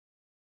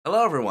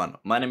Hello everyone,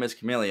 my name is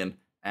Kamilian,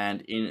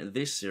 and in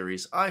this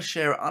series I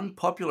share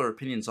unpopular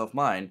opinions of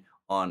mine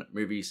on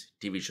movies,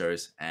 TV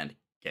shows, and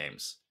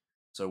games.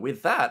 So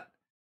with that,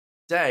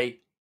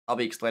 today I'll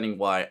be explaining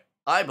why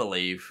I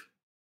believe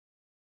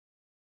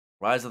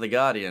Rise of the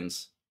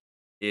Guardians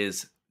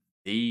is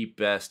the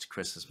best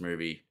Christmas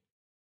movie,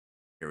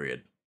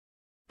 period.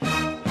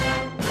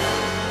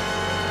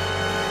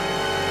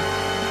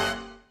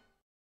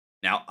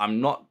 Now,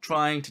 I'm not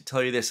trying to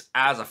tell you this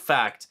as a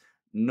fact,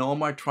 nor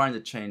am I trying to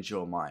change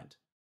your mind.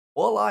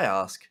 All I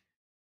ask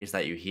is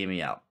that you hear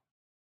me out.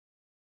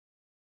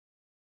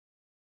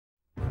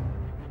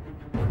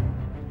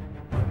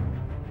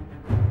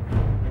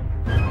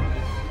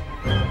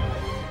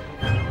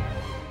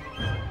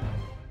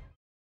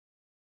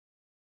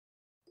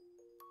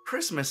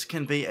 Christmas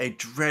can be a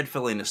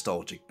dreadfully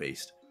nostalgic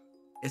beast.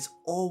 It's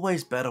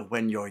always better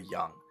when you're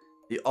young.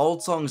 The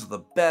old songs are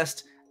the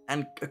best,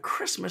 and a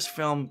Christmas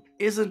film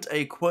isn't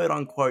a quote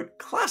unquote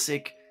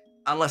classic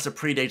unless it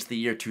predates the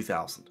year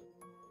 2000.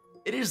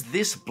 It is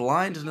this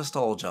blind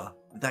nostalgia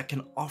that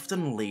can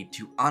often lead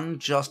to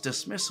unjust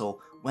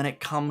dismissal when it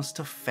comes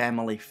to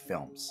family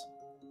films.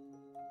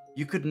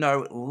 You could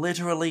know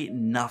literally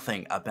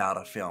nothing about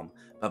a film,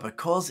 but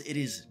because it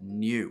is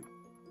new,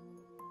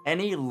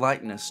 any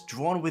likeness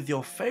drawn with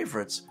your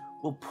favorites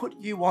will put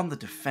you on the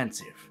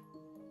defensive.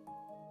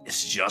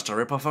 It's just a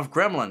ripoff of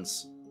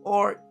Gremlins,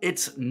 or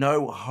it's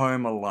no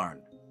Home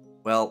Alone.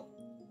 Well,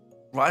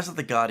 Rise of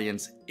the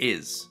Guardians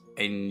is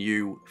a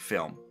new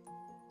film,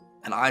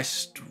 and I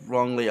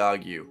strongly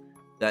argue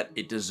that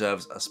it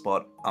deserves a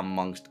spot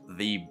amongst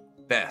the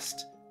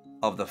best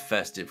of the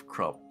festive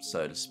crop,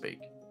 so to speak.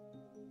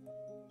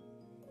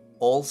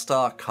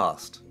 All-star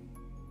cast.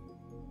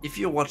 If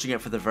you're watching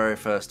it for the very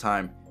first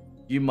time,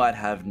 you might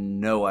have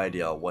no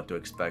idea what to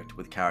expect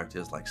with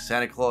characters like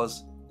Santa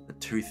Claus, the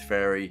Tooth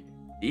Fairy,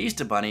 the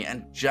Easter Bunny,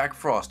 and Jack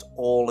Frost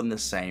all in the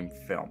same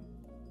film.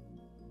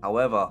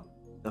 However,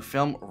 the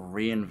film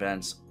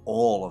reinvents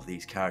all of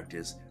these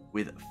characters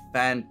with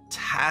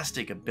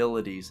fantastic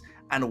abilities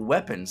and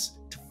weapons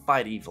to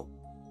fight evil.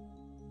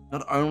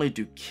 Not only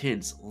do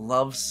kids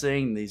love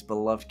seeing these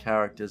beloved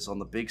characters on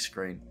the big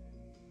screen,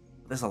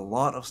 but there's a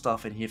lot of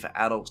stuff in here for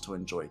adults to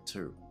enjoy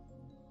too.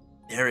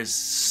 There is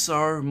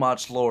so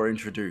much lore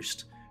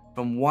introduced,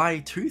 from why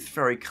Tooth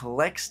Fairy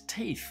collects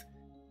teeth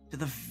to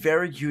the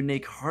very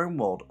unique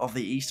homeworld of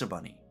the Easter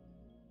Bunny.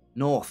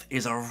 North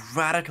is a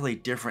radically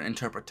different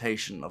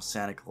interpretation of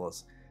Santa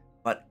Claus,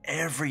 but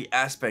every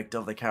aspect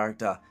of the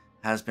character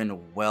has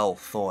been well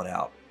thought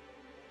out.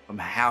 From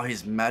how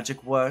his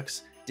magic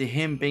works to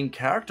him being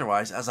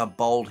characterized as a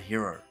bold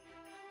hero.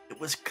 It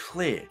was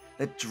clear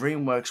that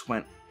DreamWorks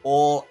went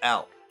all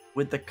out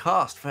with the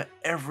cast for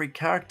every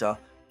character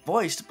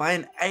voiced by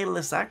an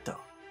A-list actor.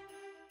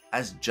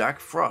 As Jack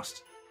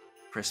Frost,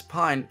 Chris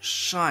Pine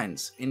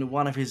shines in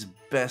one of his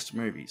best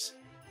movies,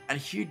 and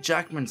Hugh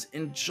Jackman's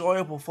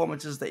enjoyable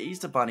performance as the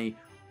Easter Bunny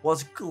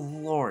was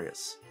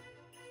glorious.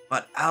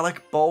 But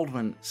Alec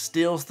Baldwin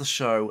steals the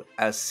show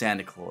as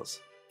Santa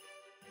Claus.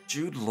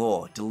 Jude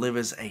Law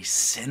delivers a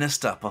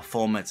sinister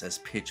performance as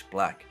Pitch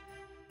Black,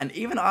 and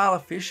even Isla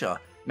Fisher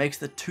makes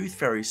the Tooth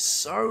Fairy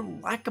so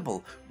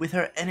likable with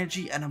her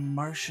energy and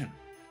emotion.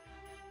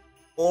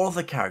 All of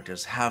the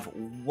characters have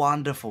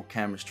wonderful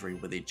chemistry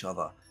with each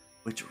other,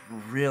 which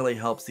really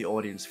helps the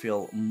audience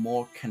feel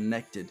more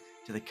connected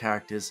to the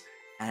characters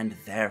and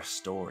their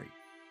story.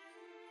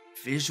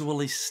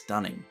 Visually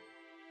stunning.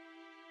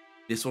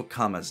 This will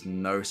come as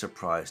no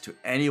surprise to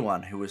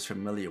anyone who is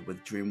familiar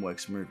with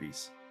DreamWorks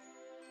movies.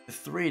 The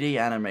 3D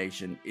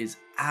animation is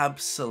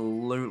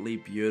absolutely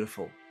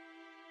beautiful,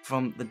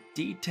 from the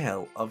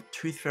detail of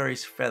Tooth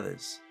Fairy's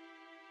feathers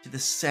to the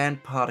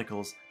sand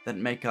particles that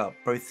make up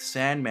both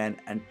Sandman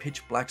and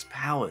Pitch Black's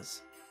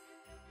powers.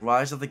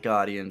 Rise of the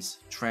Guardians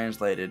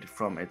translated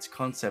from its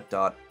concept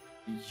art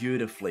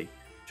beautifully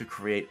to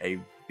create a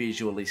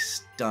visually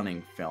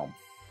stunning film.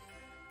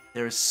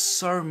 There is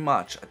so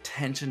much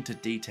attention to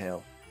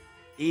detail,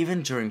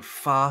 even during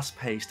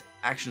fast-paced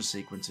action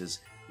sequences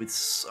with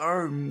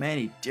so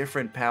many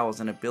different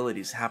powers and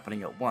abilities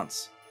happening at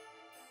once.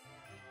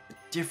 The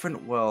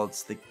different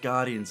worlds the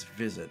Guardians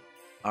visit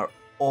are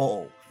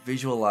all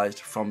visualized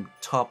from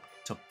top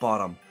to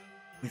bottom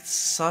with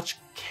such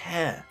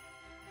care.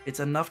 It's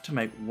enough to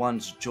make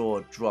one's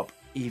jaw drop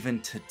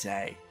even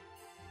today.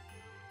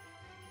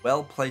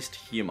 Well-placed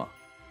humor.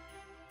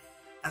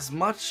 As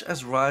much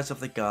as Rise of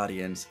the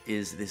Guardians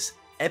is this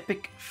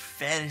epic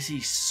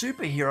fantasy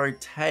superhero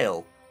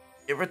tale,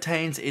 it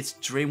retains its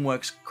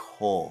DreamWorks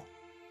core.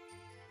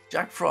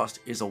 Jack Frost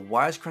is a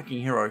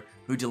wisecracking hero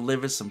who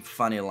delivers some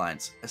funny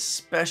lines,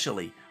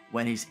 especially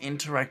when he's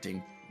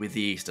interacting with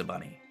the Easter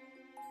Bunny.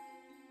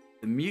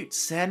 The mute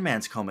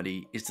Sandman's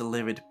comedy is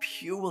delivered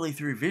purely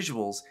through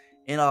visuals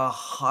in a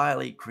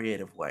highly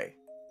creative way.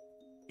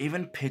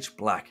 Even Pitch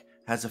Black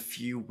has a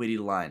few witty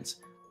lines,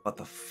 but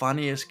the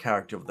funniest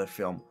character of the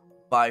film,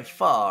 by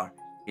far,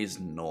 is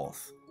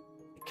North.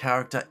 The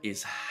character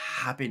is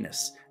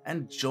happiness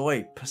and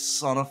joy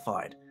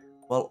personified,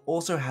 while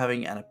also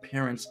having an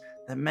appearance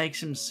that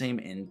makes him seem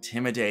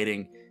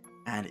intimidating,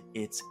 and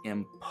it's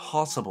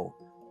impossible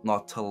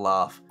not to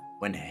laugh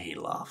when he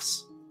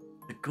laughs.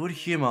 The good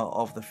humor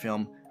of the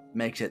film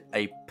makes it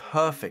a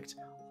perfect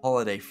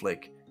holiday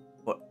flick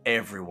for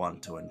everyone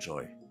to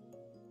enjoy.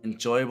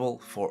 Enjoyable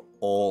for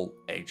all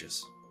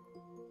ages.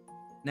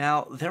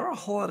 Now, there are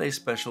holiday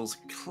specials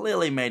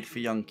clearly made for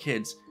young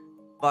kids,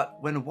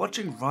 but when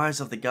watching Rise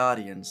of the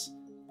Guardians,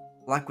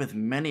 like with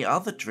many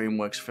other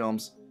DreamWorks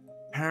films,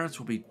 parents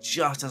will be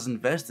just as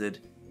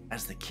invested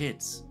as the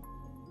kids.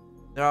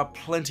 There are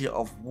plenty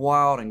of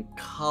wild and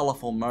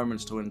colourful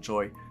moments to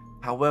enjoy.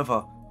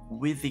 However,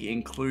 with the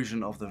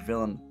inclusion of the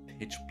villain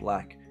Pitch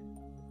Black,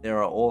 there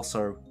are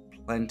also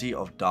plenty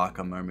of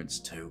darker moments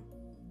too.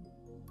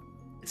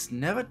 It's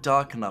never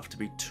dark enough to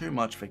be too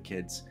much for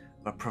kids,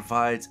 but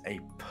provides a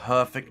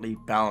perfectly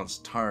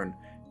balanced tone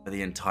for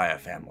the entire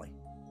family.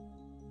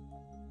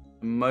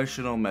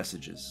 Emotional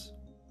messages.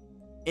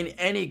 In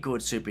any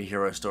good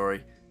superhero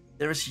story,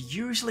 there is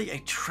usually a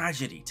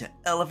tragedy to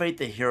elevate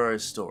the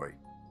hero's story.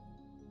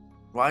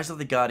 Rise of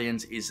the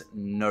Guardians is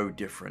no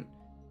different,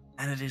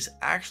 and it is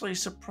actually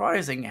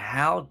surprising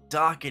how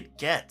dark it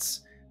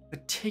gets,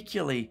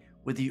 particularly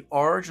with the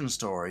origin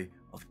story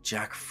of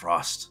Jack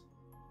Frost.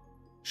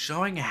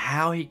 Showing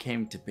how he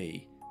came to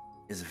be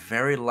is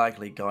very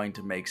likely going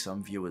to make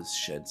some viewers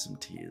shed some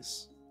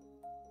tears.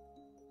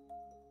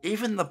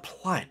 Even the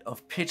plight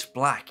of Pitch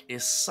Black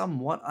is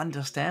somewhat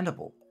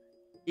understandable,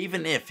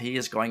 even if he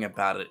is going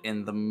about it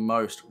in the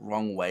most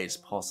wrong ways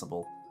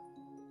possible.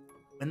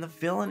 When the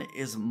villain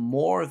is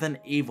more than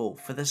evil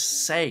for the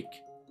sake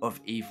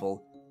of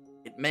evil,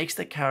 it makes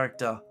the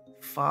character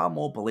far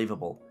more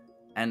believable,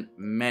 and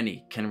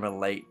many can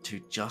relate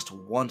to just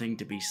wanting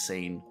to be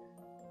seen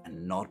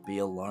and not be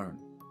alone.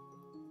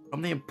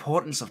 From the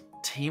importance of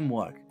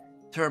teamwork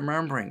to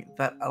remembering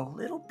that a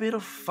little bit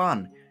of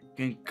fun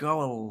can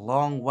go a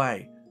long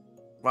way,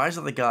 Rise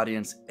of the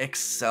Guardians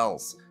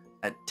excels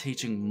at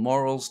teaching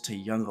morals to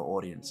younger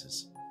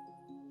audiences.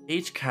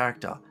 Each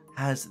character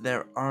has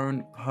their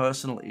own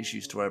personal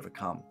issues to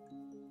overcome,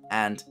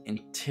 and in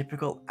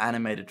typical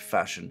animated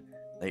fashion,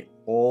 they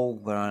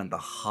all learn the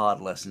hard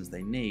lessons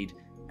they need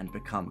and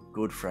become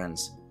good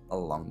friends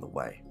along the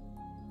way.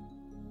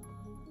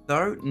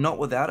 Though not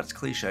without its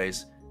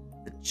cliches,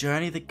 the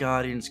journey the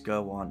Guardians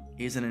go on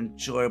is an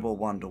enjoyable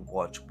one to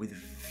watch with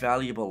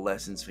valuable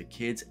lessons for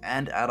kids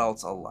and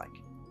adults alike.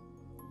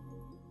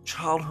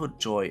 Childhood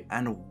joy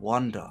and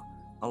wonder,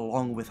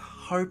 along with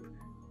hope,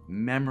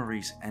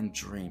 memories, and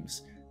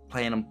dreams,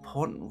 play an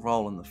important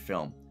role in the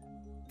film,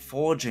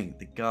 forging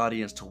the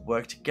Guardians to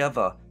work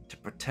together to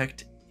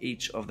protect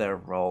each of their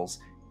roles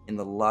in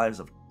the lives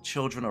of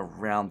children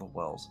around the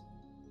world.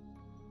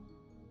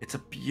 It's a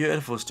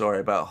beautiful story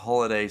about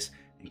holidays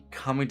and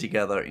coming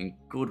together in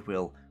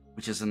goodwill,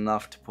 which is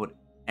enough to put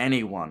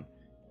anyone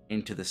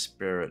into the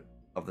spirit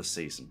of the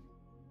season.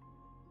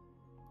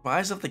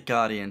 Rise of the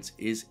Guardians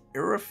is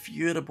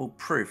irrefutable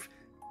proof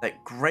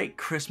that great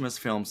Christmas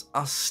films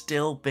are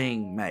still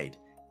being made.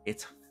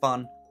 It's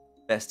fun,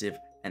 festive,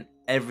 and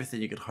everything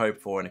you could hope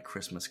for in a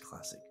Christmas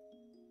classic.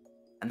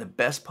 And the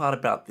best part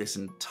about this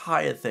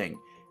entire thing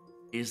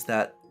is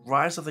that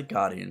Rise of the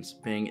Guardians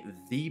being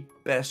the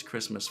best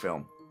Christmas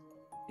film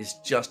is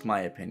just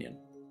my opinion.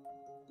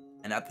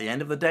 And at the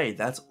end of the day,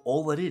 that's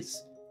all it is.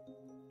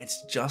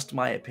 It's just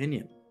my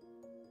opinion.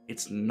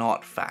 It's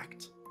not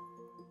fact.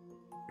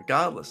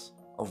 Regardless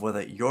of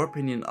whether your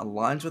opinion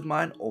aligns with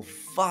mine or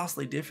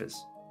vastly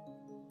differs,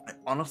 I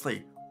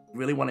honestly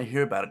really want to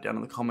hear about it down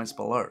in the comments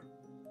below.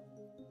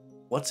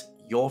 What's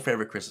your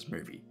favorite Christmas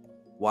movie?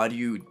 Why do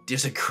you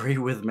disagree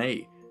with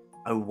me?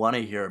 I want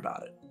to hear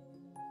about it.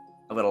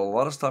 I've got a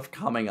lot of stuff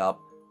coming up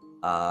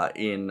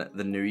in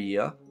the new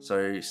year,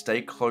 so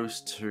stay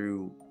close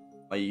to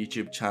my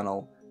YouTube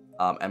channel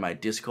and my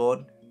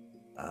Discord.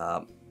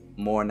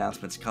 More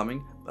announcements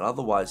coming, but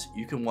otherwise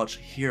you can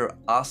hear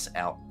us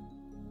out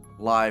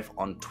live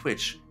on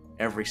Twitch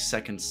every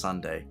second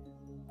Sunday,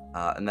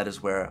 and that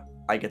is where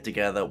I get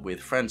together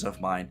with friends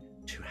of mine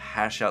to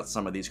hash out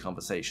some of these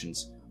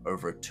conversations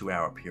over a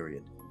 2-hour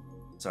period.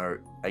 So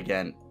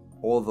again,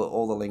 all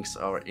the links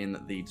are in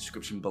the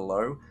description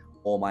below.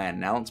 All my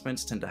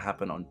announcements tend to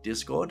happen on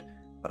Discord,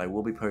 but I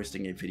will be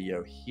posting a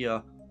video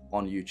here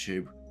on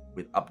YouTube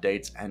with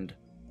updates and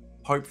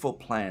hopeful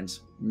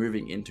plans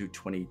moving into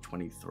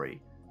 2023.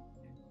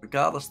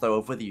 Regardless though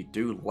of whether you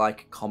do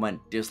like, comment,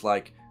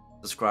 dislike,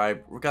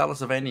 subscribe,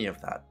 regardless of any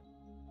of that,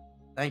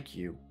 thank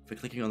you for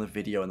clicking on the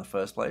video in the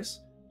first place,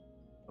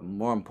 but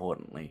more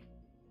importantly,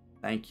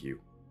 thank you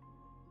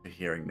for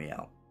hearing me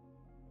out.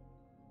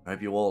 I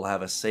hope you all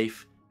have a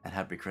safe and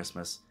happy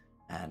Christmas,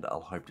 and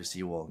I'll hope to see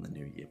you all in the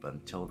new year. But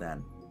until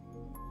then,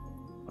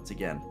 once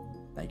again,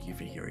 thank you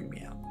for hearing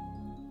me out.